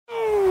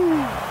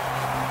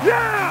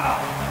Yeah!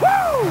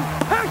 Woo!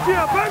 Heck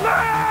yeah, baby!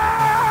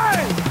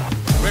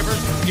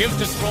 Rivers gives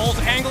to Sproles,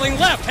 angling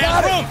left,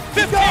 has room,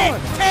 15,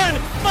 10,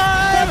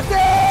 5,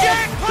 15!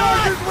 jackpot!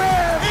 Chargers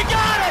win! He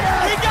got it!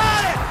 He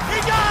got it! He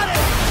got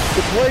it!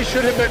 The play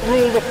should have been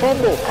ruled a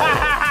fumble.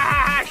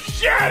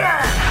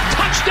 Shitter!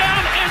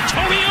 Touchdown,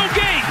 Antonio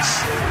Gates!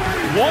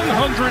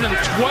 112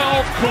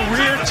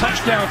 career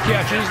touchdown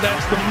catches.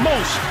 That's the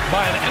most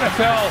by an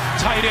NFL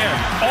tight end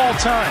all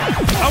time.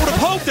 I would have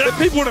hoped that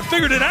people would have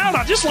figured it out.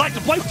 I just like to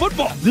play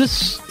football.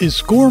 This is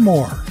Score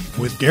More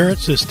with Garrett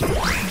Sisti.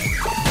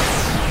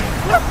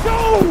 Let's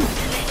go!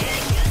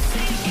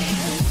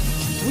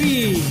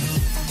 We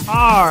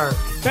are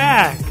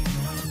back.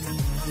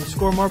 The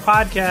Score More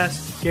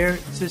podcast. Garrett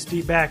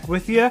Sisti back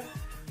with you.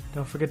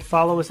 Don't forget to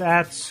follow us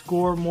at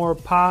Score More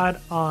Pod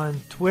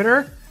on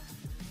Twitter.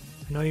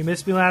 I know you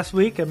missed me last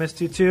week. I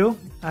missed you too.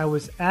 I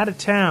was out of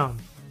town.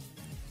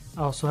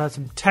 I also had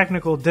some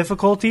technical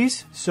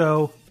difficulties,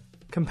 so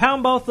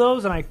compound both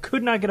those, and I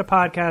could not get a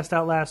podcast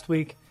out last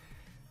week.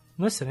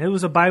 Listen, it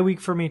was a bye week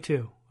for me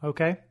too,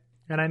 okay?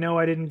 And I know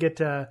I didn't get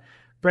to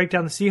break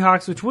down the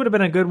Seahawks, which would have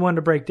been a good one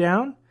to break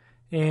down.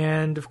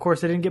 And, of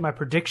course, I didn't get my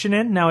prediction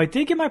in. Now, I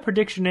did get my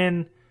prediction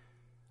in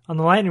on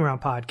the Lightning Round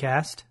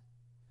podcast.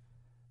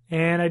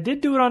 And I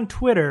did do it on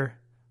Twitter.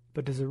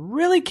 But does it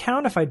really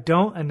count if I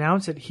don't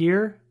announce it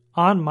here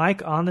on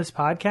mic on this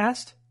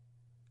podcast?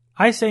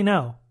 I say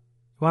no.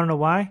 You want to know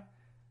why?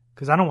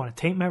 Because I don't want to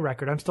taint my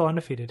record. I'm still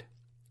undefeated.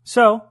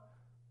 So,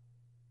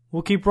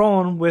 we'll keep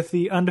rolling with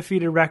the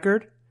undefeated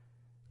record.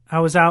 I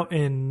was out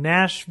in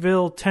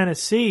Nashville,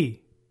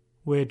 Tennessee,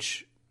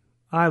 which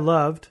I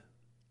loved,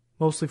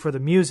 mostly for the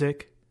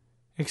music,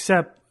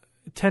 except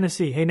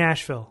Tennessee. Hey,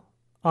 Nashville,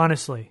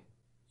 honestly,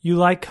 you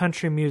like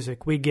country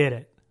music. We get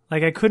it.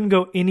 Like, I couldn't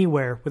go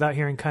anywhere without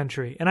hearing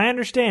country. And I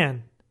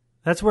understand.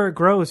 That's where it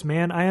grows,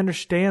 man. I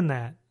understand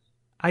that.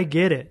 I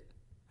get it.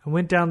 I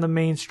went down the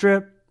main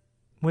strip,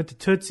 went to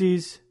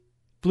Tootsie's,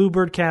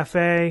 Bluebird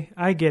Cafe.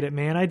 I get it,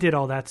 man. I did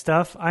all that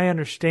stuff. I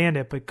understand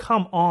it. But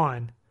come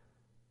on.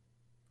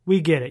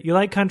 We get it. You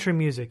like country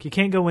music. You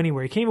can't go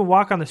anywhere. You can't even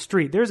walk on the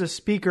street. There's a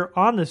speaker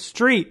on the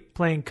street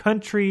playing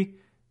country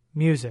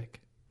music.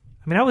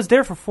 I mean, I was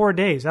there for 4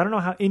 days. I don't know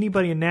how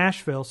anybody in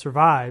Nashville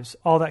survives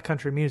all that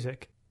country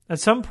music. At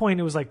some point,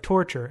 it was like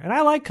torture. And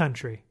I like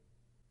country.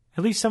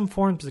 At least some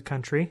forms of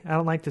country. I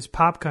don't like this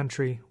pop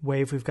country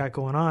wave we've got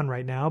going on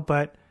right now.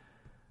 But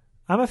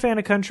I'm a fan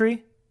of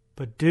country.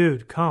 But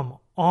dude, come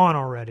on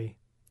already.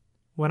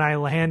 When I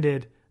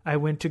landed, I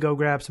went to go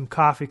grab some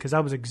coffee because I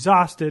was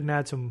exhausted and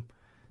had some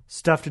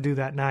stuff to do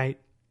that night.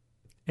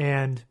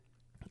 And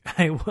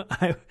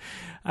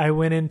I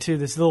went into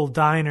this little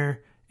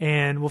diner.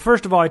 And, well,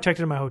 first of all, I checked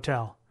into my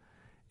hotel.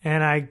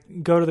 And I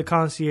go to the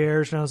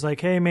concierge and I was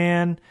like, hey,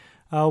 man,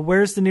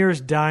 where's the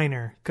nearest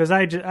diner? Because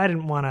I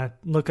didn't want to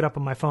look it up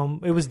on my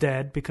phone. It was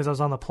dead because I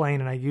was on the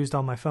plane and I used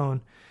all my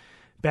phone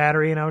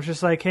battery. And I was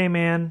just like, hey,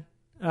 man,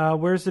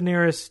 where's the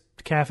nearest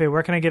cafe?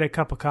 Where can I get a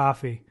cup of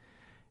coffee?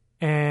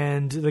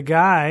 And the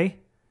guy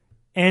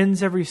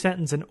ends every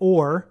sentence in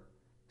or.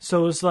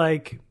 So it was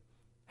like,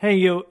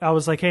 I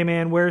was like, hey,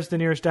 man, where's the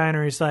nearest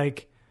diner? He's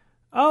like,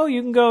 oh,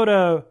 you can go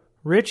to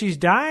Richie's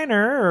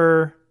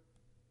Diner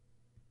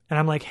and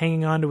I'm like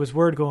hanging on to his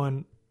word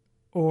going,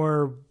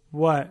 or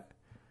what?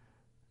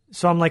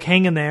 So I'm like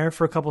hanging there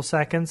for a couple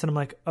seconds and I'm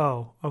like,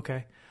 oh,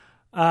 okay.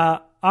 All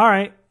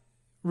right,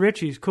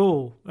 Richie's,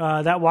 cool.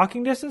 That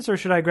walking distance or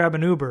should I grab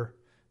an Uber?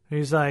 And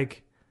he's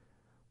like,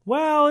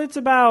 well, it's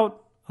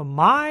about a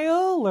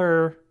mile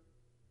or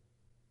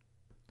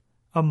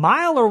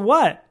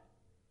what?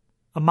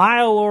 A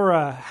mile or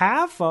a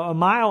half? A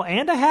mile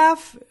and a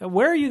half?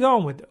 Where are you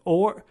going with it?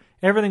 Or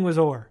everything was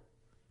or.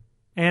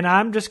 And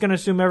I'm just going to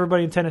assume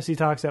everybody in Tennessee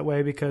talks that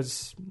way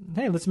because,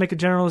 hey, let's make a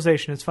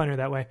generalization. It's funnier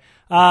that way.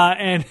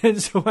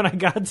 And so when I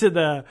got to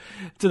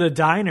the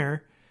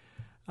diner,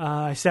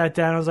 I sat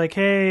down. I was like,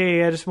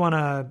 hey,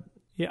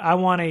 I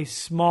want a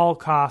small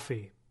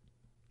coffee.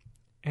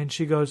 And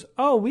she goes,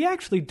 oh, we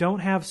actually don't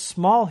have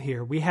small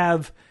here. We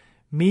have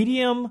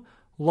medium,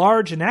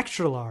 large, and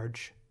extra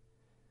large.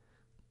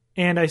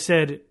 And I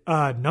said,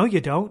 no, you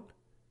don't.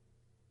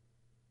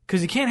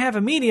 Because you can't have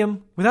a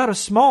medium without a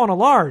small and a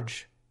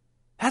large.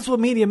 That's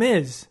what medium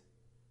is.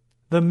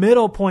 The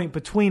middle point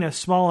between a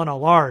small and a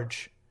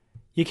large.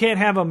 You can't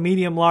have a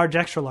medium, large,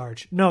 extra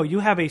large. No, you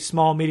have a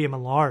small, medium,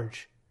 and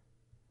large.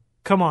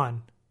 Come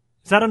on.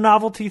 Is that a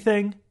novelty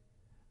thing?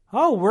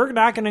 Oh, we're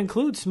not going to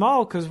include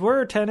small because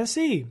we're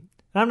Tennessee.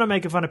 And I'm not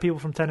making fun of people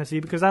from Tennessee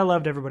because I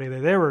loved everybody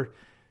there. They were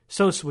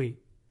so sweet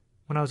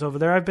when I was over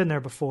there. I've been there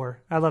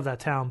before. I love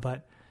that town,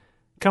 but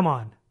come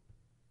on.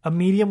 A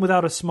medium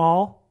without a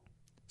small?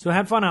 So I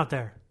had fun out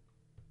there.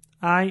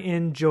 I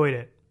enjoyed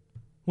it.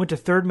 Went to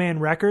Third Man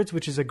Records,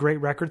 which is a great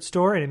record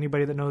store, and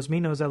anybody that knows me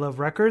knows I love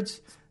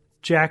records.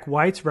 Jack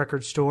White's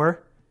record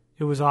store.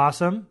 It was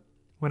awesome.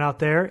 Went out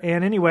there,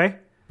 and anyway,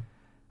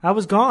 I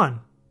was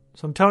gone.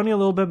 So I'm telling you a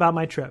little bit about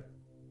my trip.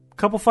 A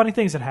couple funny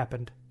things that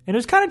happened. And it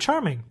was kind of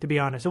charming, to be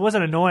honest. It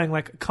wasn't annoying,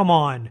 like, come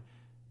on.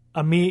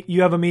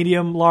 You have a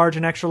medium, large,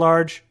 and extra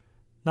large?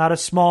 Not a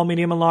small,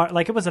 medium, and large.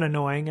 Like, it wasn't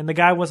annoying. And the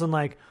guy wasn't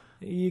like,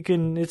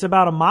 it's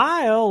about a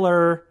mile,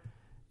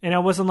 and I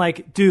wasn't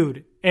like,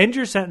 dude, end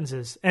your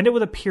sentences. End it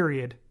with a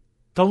period.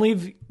 Don't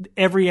leave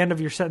every end of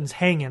your sentence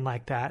hanging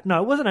like that.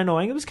 No, it wasn't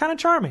annoying. It was kind of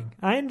charming.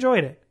 I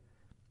enjoyed it.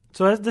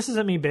 So this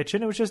isn't me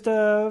bitching. It was just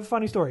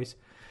funny stories.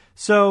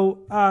 So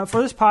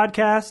for this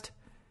podcast,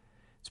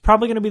 it's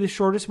probably going to be the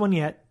shortest one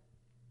yet.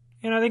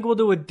 And I think we'll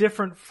do a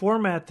different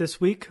format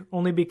this week,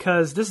 only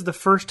because this is the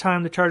first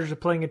time the Chargers are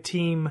playing a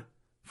team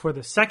for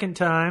the second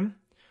time,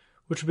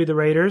 which will be the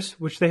Raiders,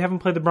 which they haven't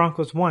played the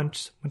Broncos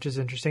once, which is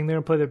interesting. They're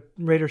going to play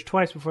the Raiders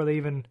twice before they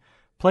even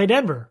play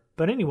Denver.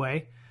 But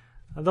anyway,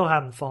 they'll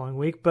have them the following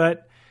week.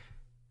 But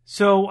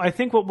so I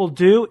think what we'll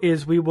do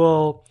is we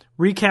will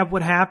recap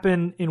what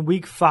happened in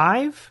Week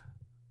 5,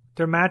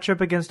 their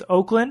matchup against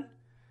Oakland,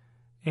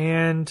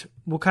 and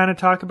we'll kind of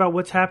talk about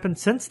what's happened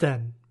since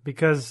then,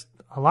 because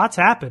a lot's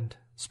happened,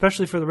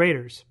 especially for the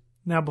Raiders.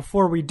 Now,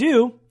 before we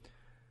do,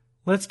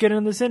 let's get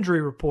into this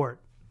injury report.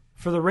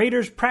 For the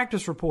Raiders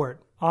practice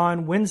report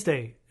on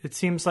Wednesday, it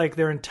seems like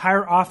their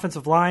entire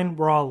offensive line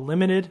were all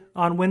limited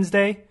on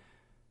Wednesday.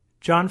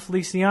 John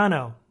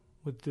Feliciano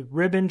with the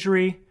rib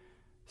injury,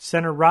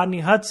 center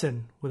Rodney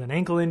Hudson with an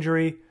ankle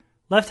injury,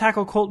 left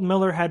tackle Colton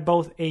Miller had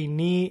both a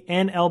knee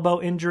and elbow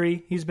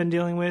injury he's been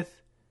dealing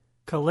with.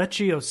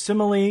 Kelechi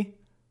Osemele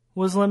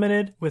was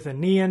limited with a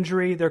knee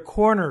injury. Their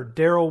corner,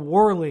 Daryl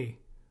Worley,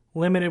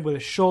 limited with a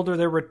shoulder.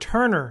 Their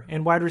returner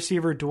and wide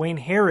receiver, Dwayne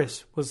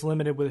Harris, was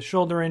limited with a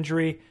shoulder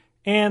injury.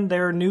 And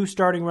their new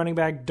starting running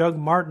back, Doug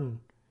Martin,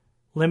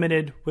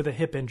 limited with a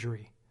hip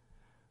injury.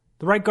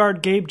 The right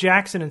guard, Gabe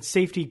Jackson, and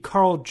safety,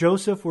 Carl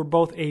Joseph, were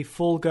both a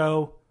full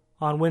go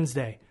on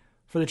Wednesday.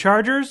 For the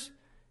Chargers,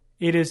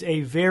 it is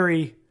a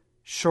very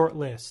short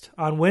list.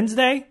 On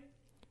Wednesday,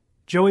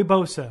 Joey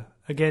Bosa,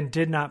 again,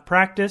 did not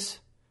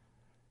practice.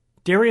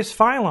 Darius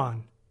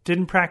Philon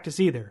didn't practice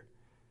either.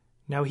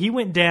 Now, he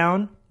went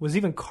down, was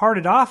even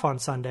carted off on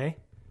Sunday,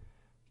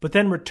 but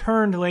then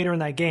returned later in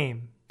that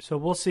game. So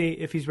we'll see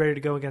if he's ready to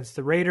go against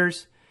the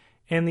Raiders.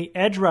 And the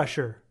edge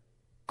rusher,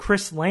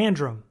 Chris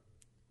Landrum,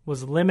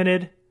 was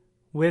limited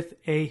with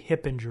a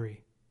hip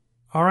injury.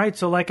 All right,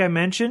 so like I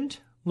mentioned,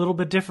 a little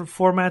bit different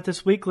format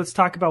this week. Let's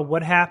talk about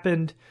what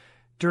happened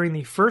during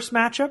the first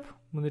matchup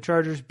when the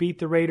Chargers beat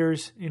the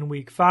Raiders in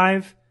Week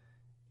 5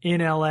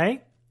 in LA.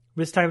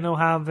 This time they'll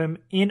have them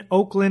in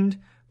Oakland,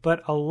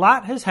 but a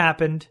lot has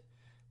happened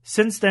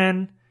since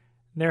then.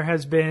 There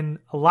has been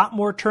a lot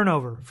more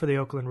turnover for the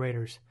Oakland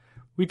Raiders.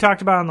 We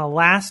talked about on the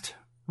last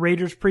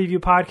Raiders preview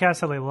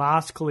podcast how they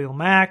lost Khalil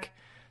Mack.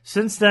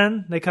 Since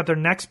then, they cut their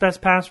next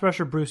best pass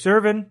rusher, Bruce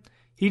Irvin.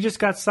 He just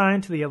got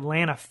signed to the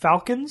Atlanta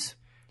Falcons.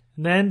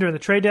 And then during the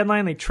trade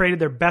deadline, they traded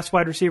their best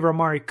wide receiver,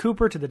 Amari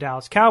Cooper, to the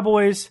Dallas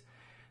Cowboys.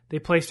 They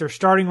placed their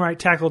starting right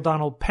tackle,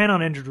 Donald Penn,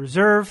 on injured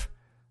reserve.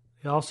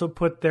 They also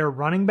put their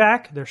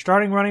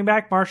starting running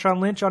back, Marshawn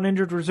Lynch, on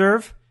injured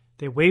reserve.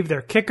 They waived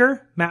their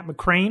kicker, Matt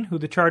McCrane, who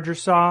the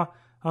Chargers saw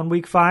on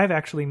Week 5,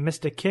 actually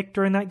missed a kick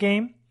during that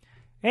game.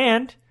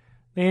 And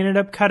they ended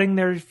up cutting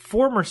their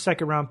former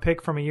second-round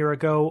pick from a year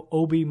ago,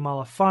 Obi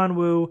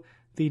Melifonwu,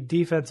 the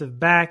defensive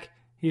back.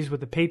 He's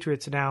with the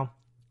Patriots now.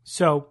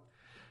 So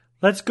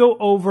let's go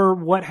over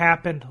what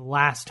happened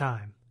last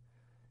time.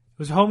 It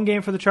was a home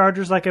game for the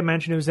Chargers, like I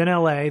mentioned. It was in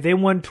LA. They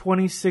won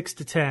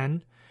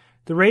 26-10.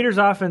 The Raiders'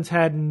 offense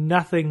had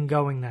nothing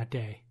going that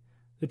day.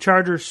 The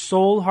Chargers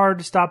sold hard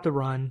to stop the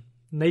run,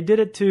 and they did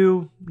it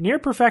to near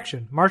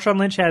perfection. Marshawn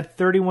Lynch had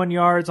 31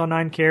 yards on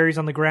 9 carries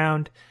on the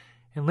ground,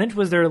 and Lynch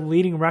was their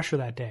leading rusher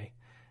that day.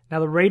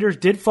 Now, the Raiders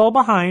did fall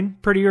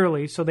behind pretty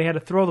early, so they had to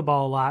throw the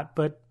ball a lot,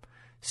 but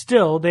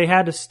still, they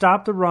had to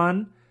stop the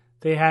run.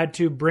 They had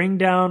to bring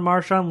down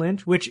Marshawn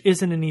Lynch, which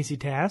isn't an easy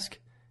task,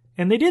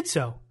 and they did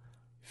so.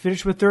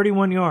 Finished with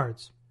 31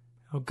 yards.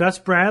 Now, Gus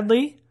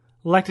Bradley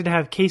elected to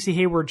have Casey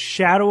Hayward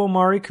shadow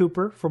Amari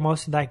Cooper for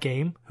most of that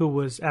game, who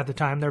was, at the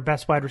time, their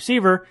best wide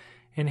receiver,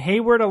 and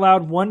Hayward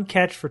allowed 1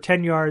 catch for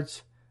 10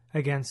 yards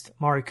against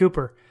Amari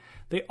Cooper.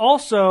 They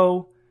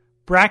also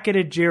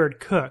bracketed Jared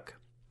Cook.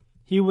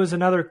 He was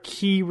another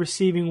key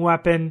receiving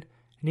weapon,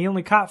 and he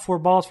only caught 4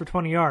 balls for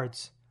 20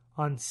 yards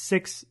on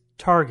 6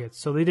 targets.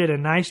 So they did a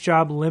nice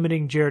job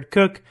limiting Jared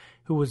Cook,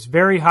 who was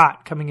very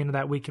hot coming into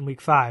that week in Week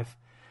 5.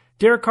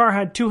 Derek Carr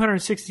had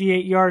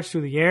 268 yards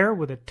through the air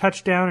with a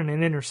touchdown and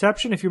an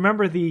interception. If you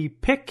remember, the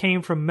pick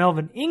came from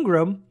Melvin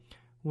Ingram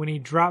when he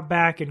dropped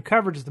back in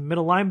coverage as the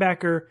middle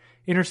linebacker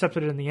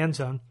intercepted it in the end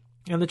zone.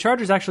 And the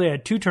Chargers actually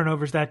had 2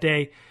 turnovers that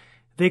day.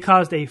 They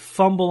caused a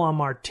fumble on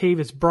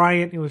Martavis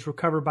Bryant. It was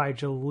recovered by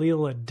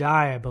Jaleel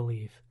Adai, I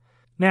believe.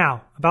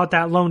 Now, about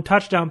that lone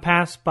touchdown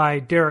pass by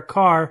Derek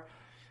Carr,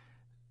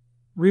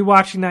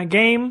 rewatching that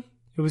game,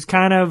 it was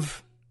kind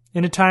of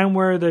in a time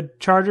where the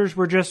Chargers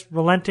were just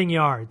relenting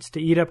yards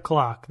to eat up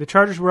clock. The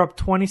Chargers were up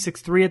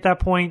 26-3 at that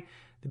point.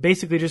 They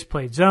basically just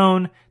played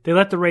zone. They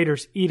let the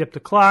Raiders eat up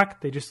the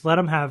clock. They just let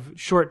them have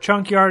short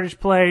chunk yardage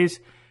plays.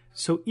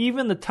 So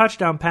even the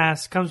touchdown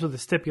pass comes with a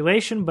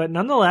stipulation, but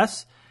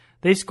nonetheless,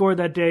 they scored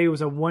that day. It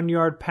was a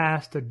 1-yard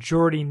pass to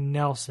Jordy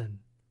Nelson.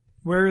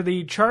 Where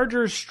the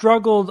Chargers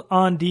struggled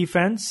on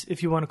defense,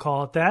 if you want to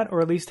call it that,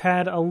 or at least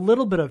had a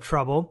little bit of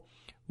trouble,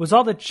 was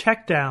all the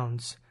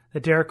checkdowns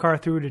that Derek Carr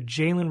threw to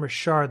Jalen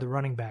Richard, the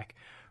running back.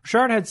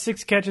 Richard had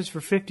 6 catches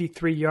for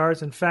 53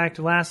 yards. In fact,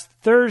 last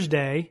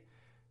Thursday,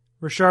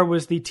 Richard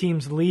was the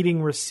team's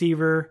leading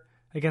receiver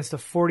against the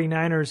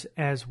 49ers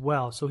as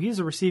well. So he's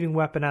a receiving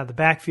weapon out of the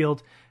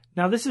backfield.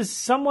 Now, this is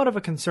somewhat of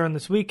a concern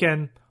this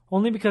weekend,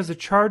 only because the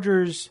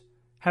Chargers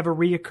have a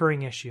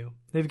reoccurring issue.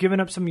 They've given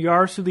up some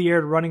yards through the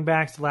air to running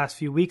backs the last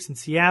few weeks. In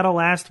Seattle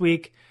last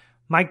week,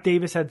 Mike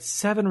Davis had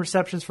 7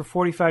 receptions for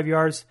 45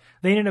 yards.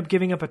 They ended up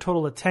giving up a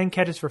total of 10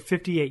 catches for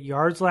 58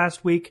 yards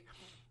last week.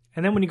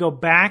 And then when you go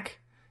back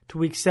to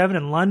week 7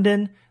 in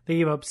London, they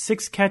gave up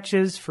 6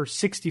 catches for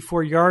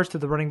 64 yards to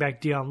the running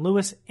back Dion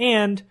Lewis.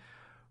 And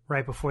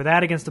right before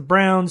that against the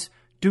Browns,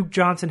 Duke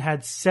Johnson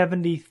had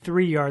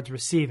 73 yards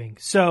receiving.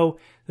 So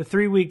the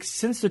 3 weeks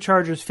since the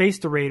Chargers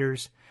faced the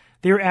Raiders,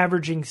 they're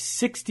averaging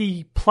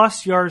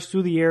 60-plus yards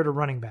through the air to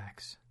running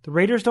backs. The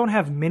Raiders don't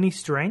have many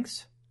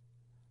strengths,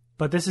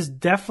 but this is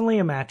definitely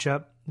a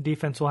matchup the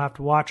defense will have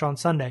to watch on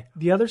Sunday.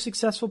 The other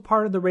successful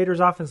part of the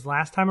Raiders' offense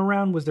last time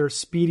around was their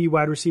speedy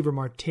wide receiver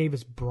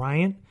Martavis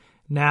Bryant.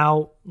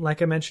 Now,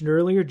 like I mentioned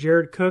earlier,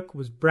 Jared Cook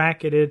was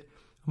bracketed.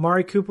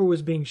 Amari Cooper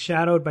was being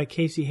shadowed by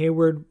Casey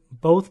Hayward,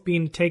 both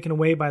being taken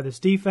away by this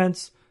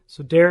defense.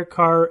 So Derek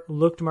Carr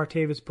looked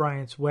Martavis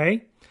Bryant's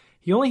way.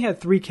 He only had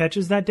 3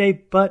 catches that day,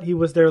 but he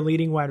was their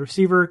leading wide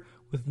receiver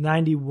with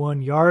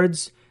 91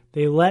 yards.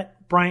 They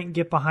let Bryant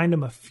get behind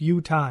him a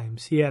few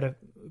times. He had,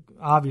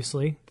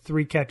 obviously,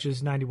 3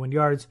 catches, 91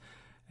 yards,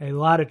 a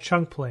lot of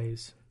chunk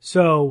plays.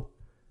 So,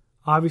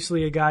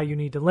 obviously a guy you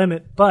need to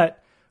limit,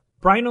 but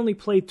Bryant only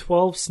played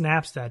 12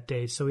 snaps that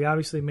day, so he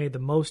obviously made the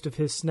most of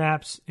his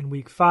snaps in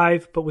Week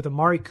 5. But with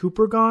Amari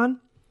Cooper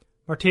gone,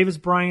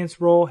 Martavis Bryant's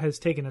role has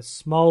taken a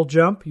small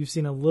jump. You've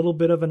seen a little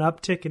bit of an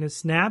uptick in his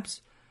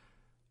snaps,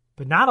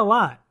 but not a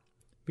lot,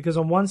 because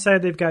on one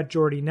side they've got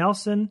Jordy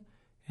Nelson,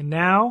 and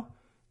now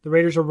the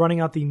Raiders are running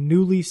out the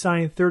newly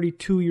signed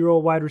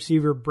 32-year-old wide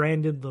receiver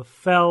Brandon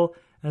LaFell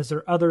as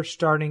their other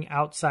starting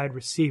outside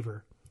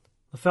receiver.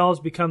 LaFell has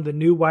become the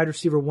new wide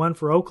receiver 1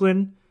 for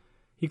Oakland.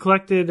 He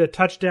collected a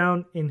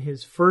touchdown in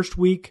his first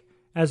week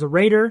as a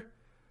Raider,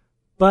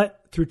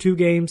 but through 2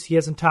 games he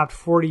hasn't topped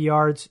 40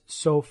 yards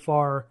so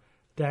far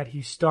that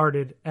he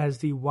started as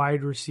the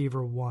wide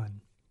receiver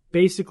 1.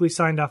 Basically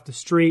signed off the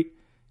street.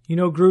 You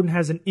know Gruden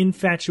has an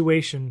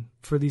infatuation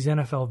for these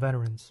NFL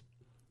veterans.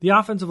 The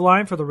offensive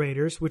line for the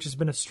Raiders, which has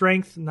been a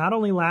strength not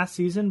only last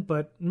season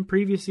but in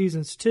previous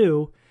seasons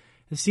too,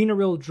 has seen a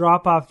real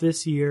drop-off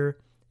this year,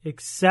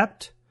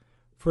 except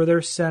for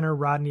their center,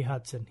 Rodney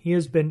Hudson. He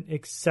has been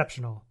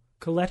exceptional.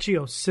 Kelechi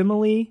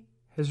Osemele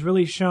has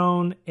really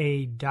shown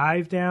a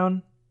dive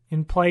down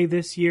in play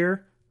this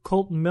year.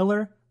 Colton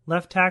Miller,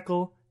 left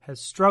tackle, has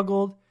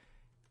struggled.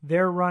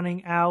 They're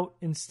running out,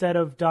 instead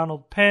of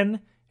Donald Penn,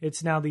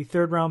 it's now the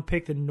 3rd-round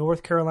pick, the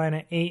North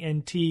Carolina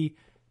A&T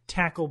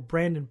tackle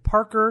Brandon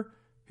Parker,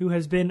 who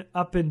has been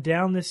up and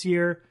down this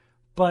year,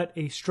 but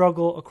a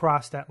struggle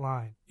across that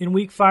line. In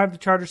Week 5, the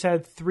Chargers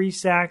had 3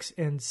 sacks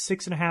and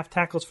 6.5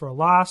 tackles for a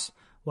loss.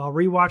 While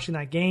rewatching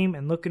that game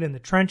and looking in the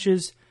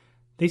trenches,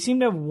 they seem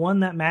to have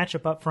won that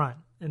matchup up front,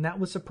 and that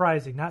was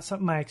surprising. Not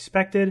something I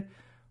expected,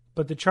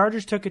 but the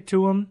Chargers took it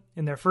to them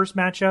in their first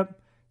matchup.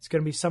 It's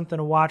going to be something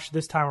to watch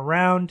this time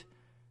around.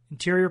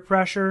 Interior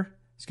pressure.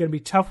 It's going to be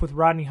tough with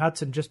Rodney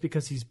Hudson just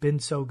because he's been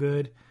so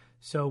good.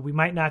 So we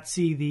might not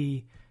see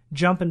the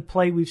jump and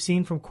play we've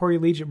seen from Corey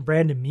Liuget and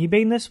Brandon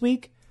Mebane this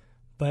week,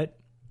 but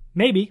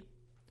maybe.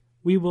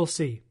 We will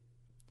see.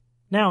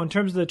 Now, in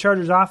terms of the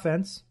Chargers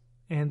offense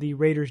and the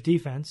Raiders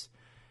defense,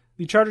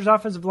 the Chargers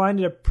offensive line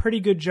did a pretty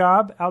good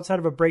job outside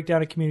of a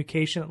breakdown of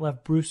communication that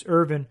left Bruce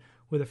Irvin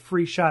with a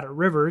free shot at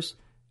Rivers.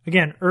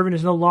 Again, Irvin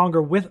is no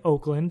longer with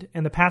Oakland,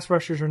 and the pass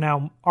rushers are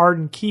now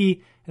Arden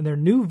Key and their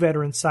new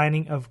veteran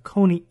signing of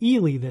Coney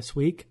Ely this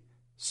week.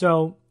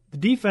 So the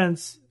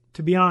defense,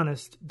 to be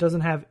honest,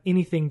 doesn't have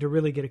anything to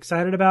really get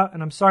excited about,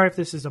 and I'm sorry if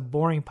this is a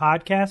boring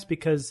podcast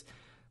because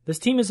this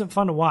team isn't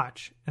fun to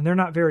watch, and they're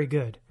not very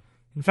good.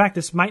 In fact,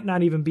 this might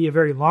not even be a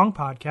very long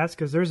podcast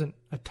because there isn't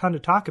a ton to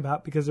talk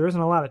about because there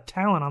isn't a lot of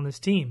talent on this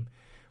team.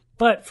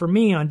 But for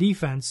me on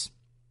defense,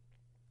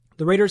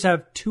 the Raiders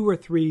have 2 or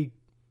 3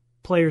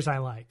 players I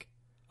like.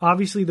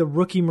 Obviously, the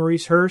rookie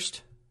Maurice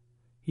Hurst.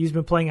 He's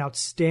been playing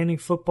outstanding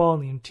football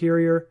in the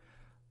interior.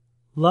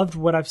 Loved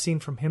what I've seen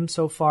from him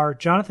so far.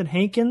 Jonathan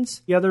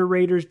Hankins, the other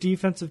Raiders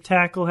defensive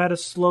tackle, had a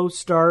slow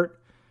start,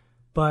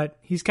 but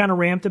he's kind of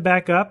ramped it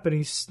back up, and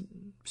he's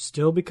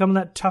still becoming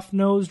that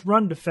tough-nosed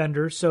run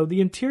defender. So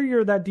the interior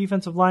of that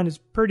defensive line is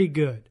pretty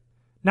good.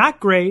 Not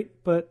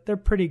great, but they're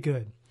pretty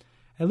good.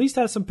 At least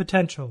has some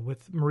potential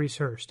with Maurice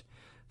Hurst.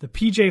 The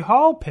P.J.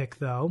 Hall pick,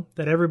 though,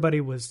 that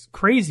everybody was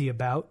crazy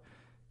about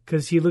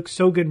because he looked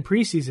so good in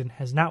preseason,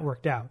 has not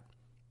worked out.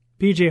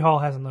 P.J. Hall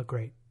hasn't looked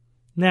great.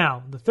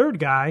 Now, the third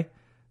guy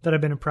that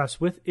I've been impressed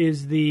with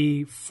is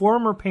the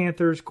former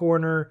Panthers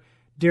corner,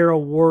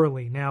 Daryl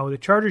Worley. Now, the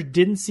Chargers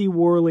didn't see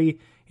Worley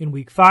in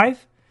Week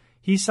 5.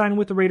 He signed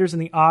with the Raiders in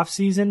the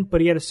offseason,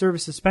 but he had a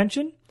service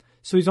suspension,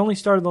 so he's only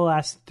started the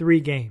last 3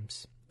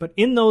 games. But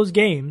in those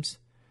games,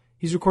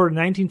 he's recorded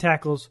 19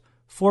 tackles,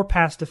 4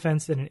 pass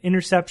defense, and an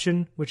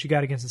interception, which he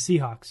got against the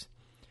Seahawks.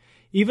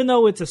 Even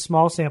though it's a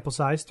small sample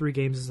size, 3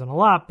 games isn't a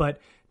lot, but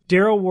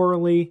Daryl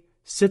Worley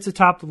sits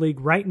atop the league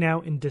right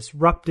now in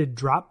disrupted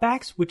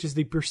dropbacks, which is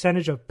the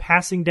percentage of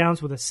passing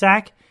downs with a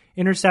sack,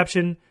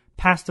 interception,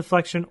 pass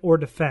deflection, or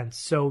defense.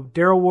 So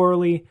Daryl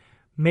Worley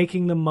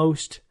making the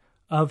most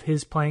of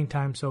his playing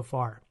time so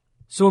far.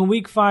 So in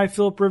Week 5,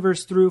 Phillip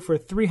Rivers threw for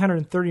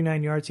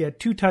 339 yards. He had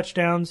 2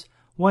 touchdowns,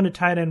 one to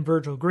tight end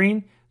Virgil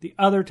Green, the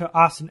other to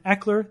Austin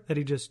Eckler that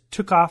he just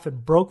took off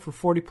and broke for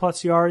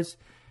 40-plus yards.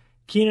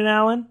 Keenan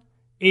Allen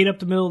ate up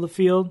the middle of the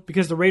field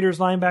because the Raiders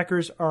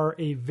linebackers are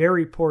a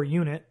very poor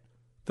unit.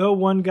 Though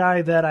one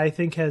guy that I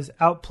think has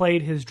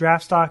outplayed his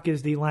draft stock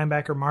is the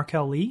linebacker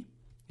Markel Lee.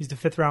 He's the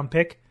 5th-round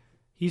pick.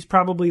 He's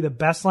probably the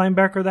best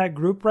linebacker of that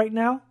group right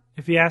now.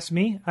 If you ask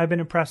me, I've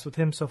been impressed with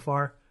him so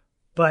far,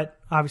 but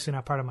obviously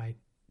not part of my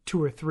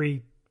 2 or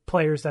 3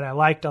 players that I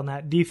liked on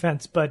that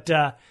defense. But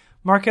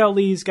Markel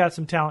Lee's got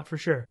some talent for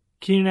sure.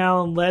 Keenan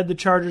Allen led the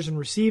Chargers in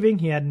receiving.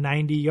 He had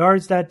 90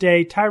 yards that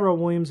day. Tyrell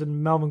Williams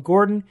and Melvin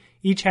Gordon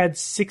each had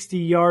 60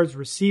 yards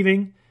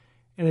receiving.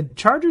 And the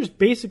Chargers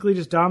basically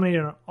just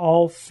dominated on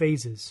all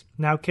phases.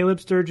 Now, Caleb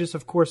Sturgis,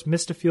 of course,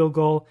 missed a field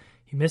goal.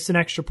 He missed an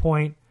extra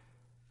point.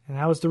 And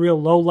that was the real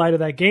low light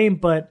of that game,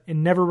 but it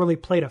never really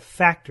played a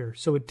factor,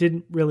 so it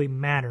didn't really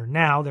matter.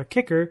 Now, their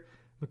kicker,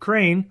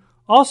 McCrane,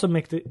 also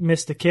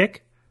missed a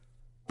kick,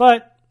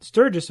 but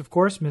Sturgis, of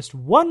course, missed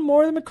one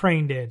more than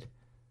McCrane did.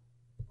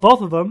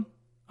 Both of them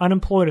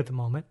unemployed at the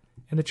moment,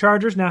 and the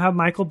Chargers now have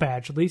Michael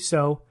Badgley,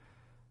 so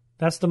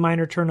that's the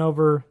minor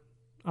turnover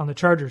on the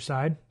Chargers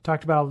side.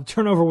 Talked about all the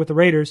turnover with the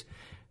Raiders.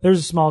 There's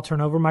a small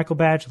turnover. Michael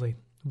Badgley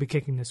will be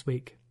kicking this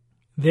week.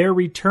 Their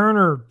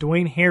returner,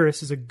 Dwayne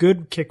Harris, is a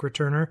good kick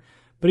returner,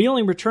 but he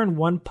only returned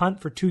 1 punt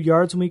for 2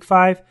 yards in Week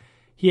 5.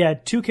 He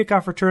had 2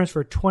 kickoff returns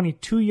for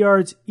 22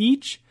 yards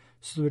each,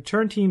 so the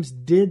return teams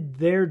did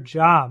their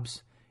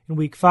jobs in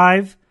Week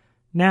 5.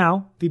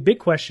 Now, the big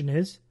question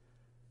is,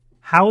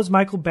 how is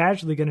Michael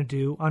Badgley going to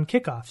do on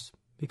kickoffs?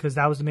 Because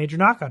that was the major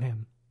knock on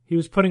him. He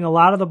was putting a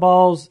lot of the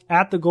balls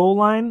at the goal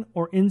line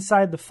or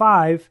inside the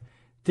 5,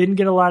 didn't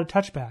get a lot of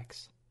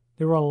touchbacks.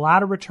 There were a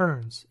lot of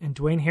returns, and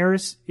Dwayne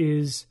Harris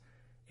is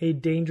a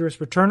dangerous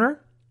returner.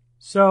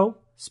 So,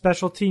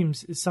 special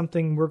teams is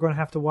something we're going to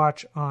have to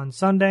watch on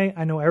Sunday.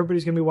 I know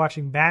everybody's going to be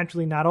watching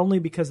Badgley, not only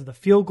because of the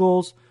field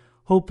goals,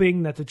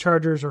 hoping that the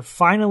Chargers are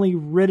finally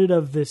rid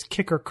of this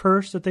kicker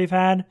curse that they've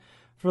had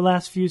for the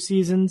last few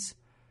seasons,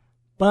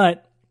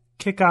 but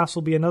kickoffs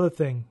will be another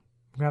thing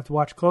we're going to have to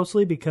watch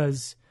closely,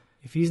 because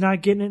if he's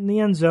not getting it in the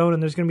end zone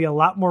and there's going to be a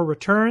lot more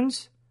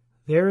returns,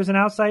 there is an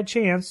outside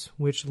chance,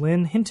 which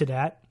Lynn hinted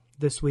at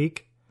this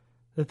week,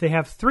 that they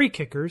have 3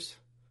 kickers,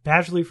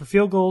 Badgley for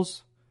field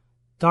goals,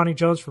 Donnie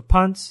Jones for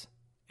punts,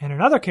 and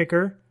another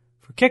kicker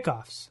for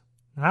kickoffs.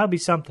 Now, that'll be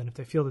something if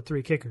they fielded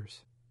 3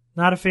 kickers.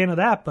 Not a fan of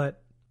that,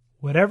 but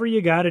whatever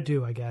you got to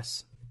do, I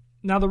guess.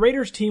 Now, the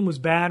Raiders team was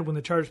bad when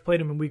the Chargers played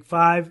them in Week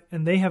 5,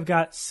 and they have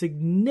got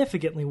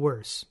significantly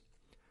worse.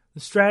 The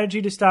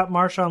strategy to stop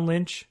Marshawn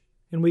Lynch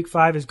in Week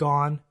 5 is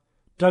gone.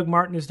 Doug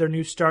Martin is their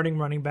new starting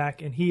running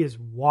back, and he is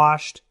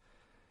washed.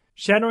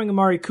 Shadowing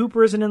Amari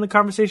Cooper isn't in the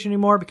conversation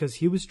anymore because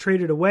he was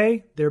traded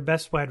away, their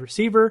best wide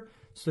receiver.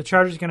 So the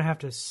Chargers are going to have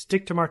to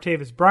stick to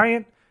Martavis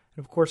Bryant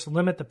and, of course,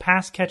 limit the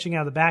pass catching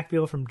out of the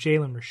backfield from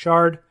Jalen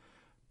Richard.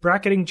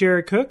 Bracketing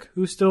Jared Cook,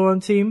 who's still on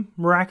the team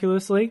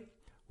miraculously,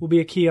 will be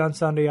a key on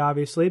Sunday,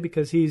 obviously,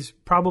 because he's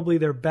probably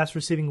their best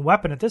receiving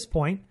weapon at this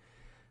point.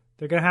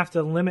 They're going to have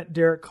to limit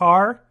Derek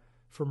Carr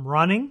from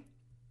running,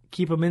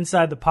 keep him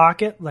inside the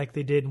pocket like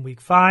they did in Week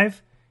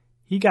 5.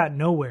 He got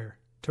nowhere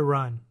to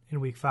run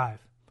in Week 5.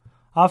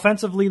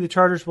 Offensively, the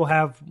Chargers will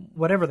have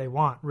whatever they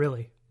want,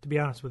 really, to be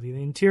honest with you.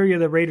 The interior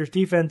of the Raiders'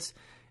 defense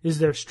is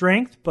their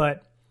strength,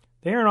 but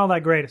they aren't all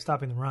that great at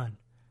stopping the run.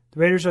 The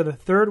Raiders are the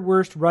 3rd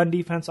worst run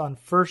defense on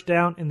first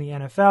down in the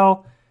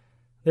NFL.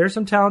 There's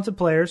some talented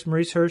players,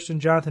 Maurice Hurst and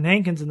Jonathan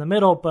Hankins in the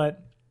middle,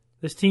 but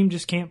this team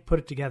just can't put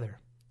it together.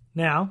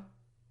 Now,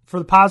 for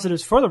the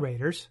positives for the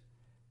Raiders,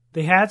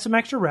 they had some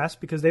extra rest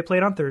because they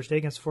played on Thursday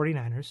against the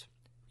 49ers.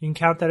 You can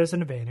count that as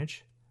an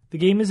advantage. The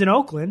game is in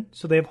Oakland,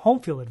 so they have home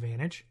field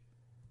advantage.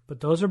 But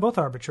those are both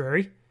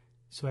arbitrary,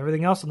 so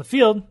everything else on the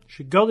field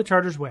should go the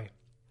Chargers' way.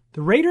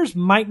 The Raiders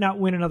might not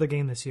win another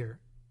game this year.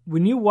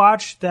 When you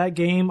watch that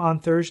game on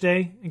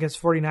Thursday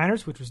against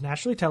 49ers, which was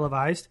nationally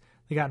televised,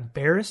 they got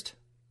embarrassed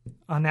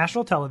on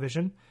national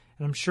television,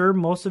 and I'm sure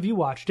most of you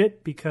watched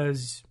it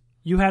because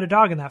you had a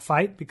dog in that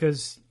fight,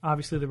 because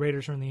obviously the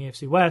Raiders are in the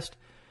AFC West.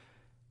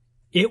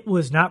 It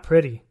was not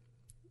pretty.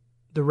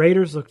 The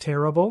Raiders look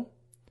terrible.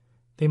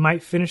 They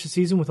might finish the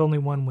season with only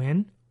 1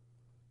 win.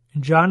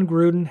 And John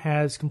Gruden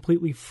has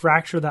completely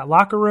fractured that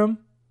locker room.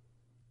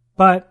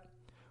 But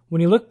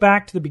when you look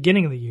back to the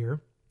beginning of the year,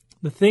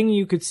 the thing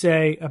you could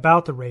say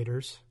about the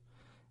Raiders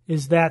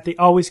is that they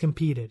always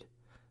competed.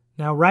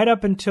 Now, right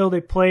up until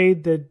they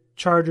played the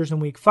Chargers in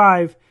Week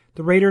 5,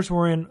 the Raiders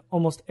were in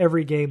almost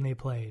every game they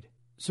played.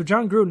 So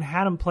John Gruden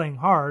had them playing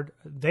hard.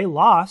 They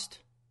lost,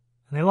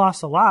 and they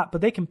lost a lot,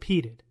 but they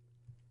competed.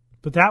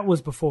 But that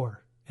was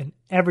before, and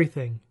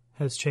everything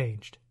has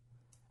changed.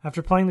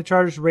 After playing the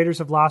Chargers, the Raiders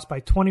have lost by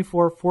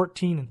 24,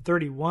 14, and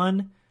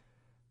 31.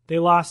 They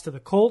lost to the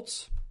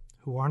Colts,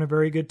 who aren't a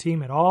very good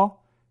team at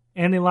all,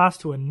 and they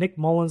lost to a Nick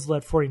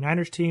Mullins-led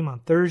 49ers team on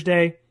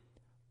Thursday.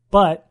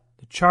 But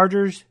the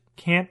Chargers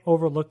can't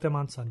overlook them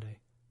on Sunday.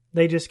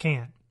 They just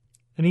can't.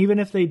 And even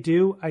if they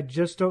do, I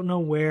just don't know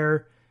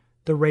where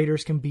the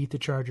Raiders can beat the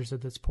Chargers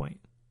at this point.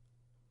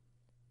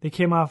 They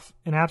came off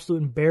an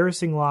absolute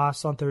embarrassing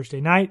loss on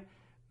Thursday night.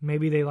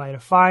 Maybe they light a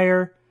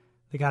fire.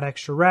 They got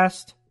extra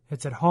rest.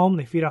 It's at home.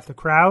 They feed off the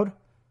crowd.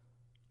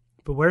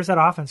 But where's that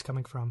offense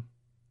coming from?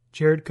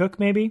 Jared Cook,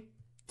 maybe?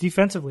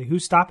 Defensively,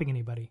 who's stopping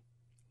anybody?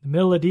 The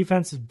middle of the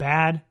defense is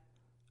bad.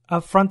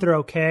 Up front, they're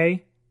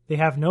okay. They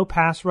have no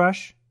pass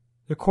rush.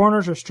 The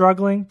corners are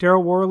struggling.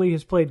 Daryl Worley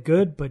has played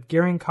good, but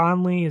Gareon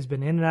Conley has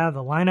been in and out of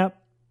the lineup.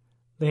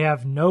 They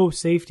have no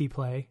safety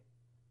play.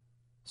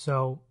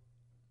 So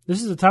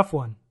this is a tough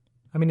one.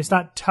 I mean, it's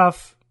not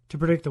tough to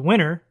predict the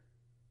winner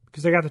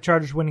because they got the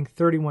Chargers winning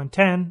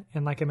 31-10.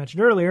 And like I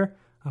mentioned earlier,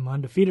 I'm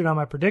undefeated on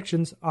my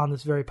predictions on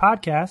this very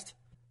podcast.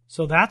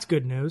 So that's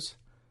good news.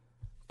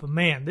 But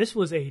man, this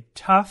was a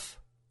tough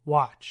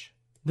watch.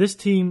 This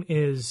team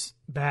is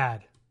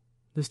bad.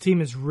 This team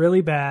is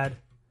really bad.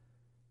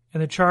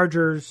 And the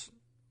Chargers,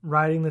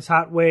 riding this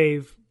hot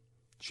wave,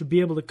 should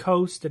be able to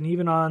coast, and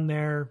even on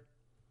their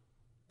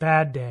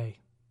bad day,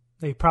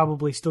 they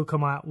probably still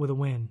come out with a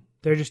win.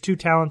 They're just too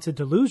talented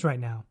to lose right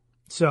now.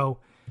 So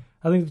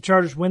I think the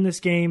Chargers win this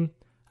game.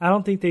 I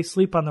don't think they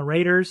sleep on the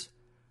Raiders.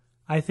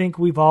 I think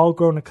we've all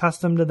grown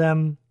accustomed to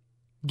them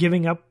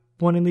giving up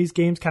one of these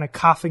games, kind of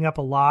coughing up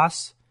a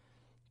loss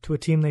to a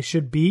team they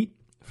should beat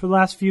for the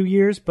last few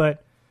years.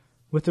 But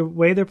with the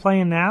way they're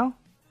playing now,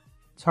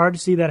 it's hard to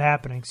see that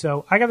happening.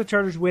 So I got the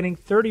Chargers winning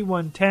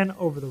 31-10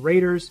 over the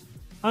Raiders,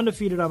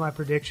 undefeated on my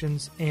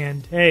predictions.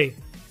 And hey,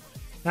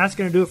 that's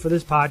going to do it for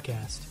this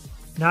podcast.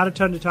 Not a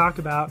ton to talk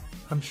about.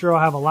 I'm sure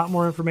I'll have a lot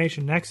more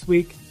information next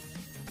week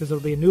because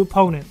it'll be a new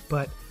opponent.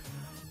 But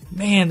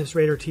man, this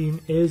Raider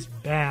team is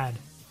bad.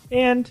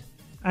 And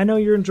I know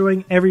you're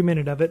enjoying every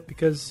minute of it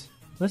because,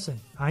 listen,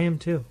 I am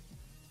too.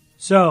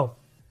 So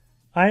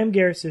I am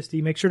Garrett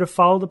Sisti. Make sure to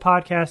follow the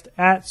podcast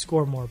at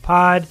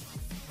ScoreMorePod.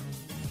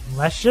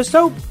 Let's just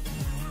hope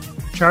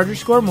Chargers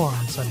score more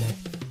on Sunday.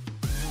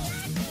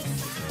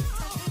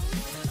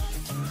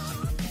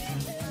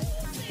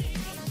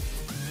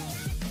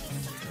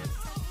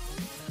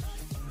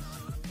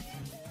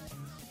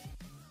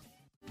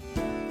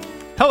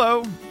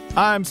 Hello,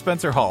 I'm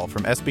Spencer Hall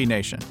from SB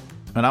Nation,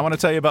 and I want to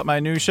tell you about my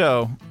new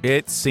show,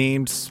 It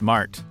Seemed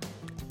Smart.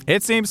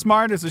 It Seemed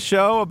Smart is a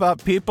show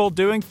about people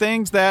doing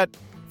things that,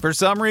 for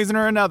some reason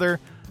or another,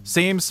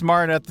 seem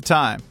smart at the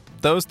time.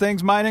 Those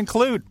things might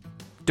include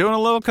doing a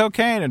little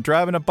cocaine and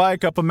driving a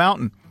bike up a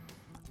mountain.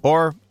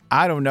 Or,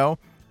 I don't know,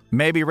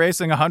 maybe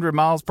racing 100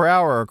 miles per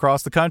hour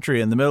across the country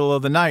in the middle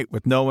of the night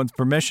with no one's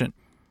permission.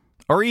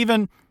 Or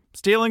even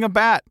stealing a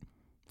bat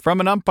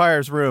from an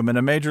umpire's room in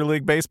a Major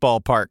League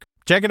Baseball park.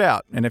 Check it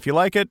out, and if you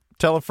like it,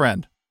 tell a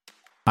friend.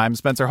 I'm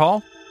Spencer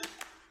Hall.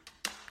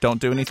 Don't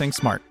do anything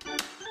smart.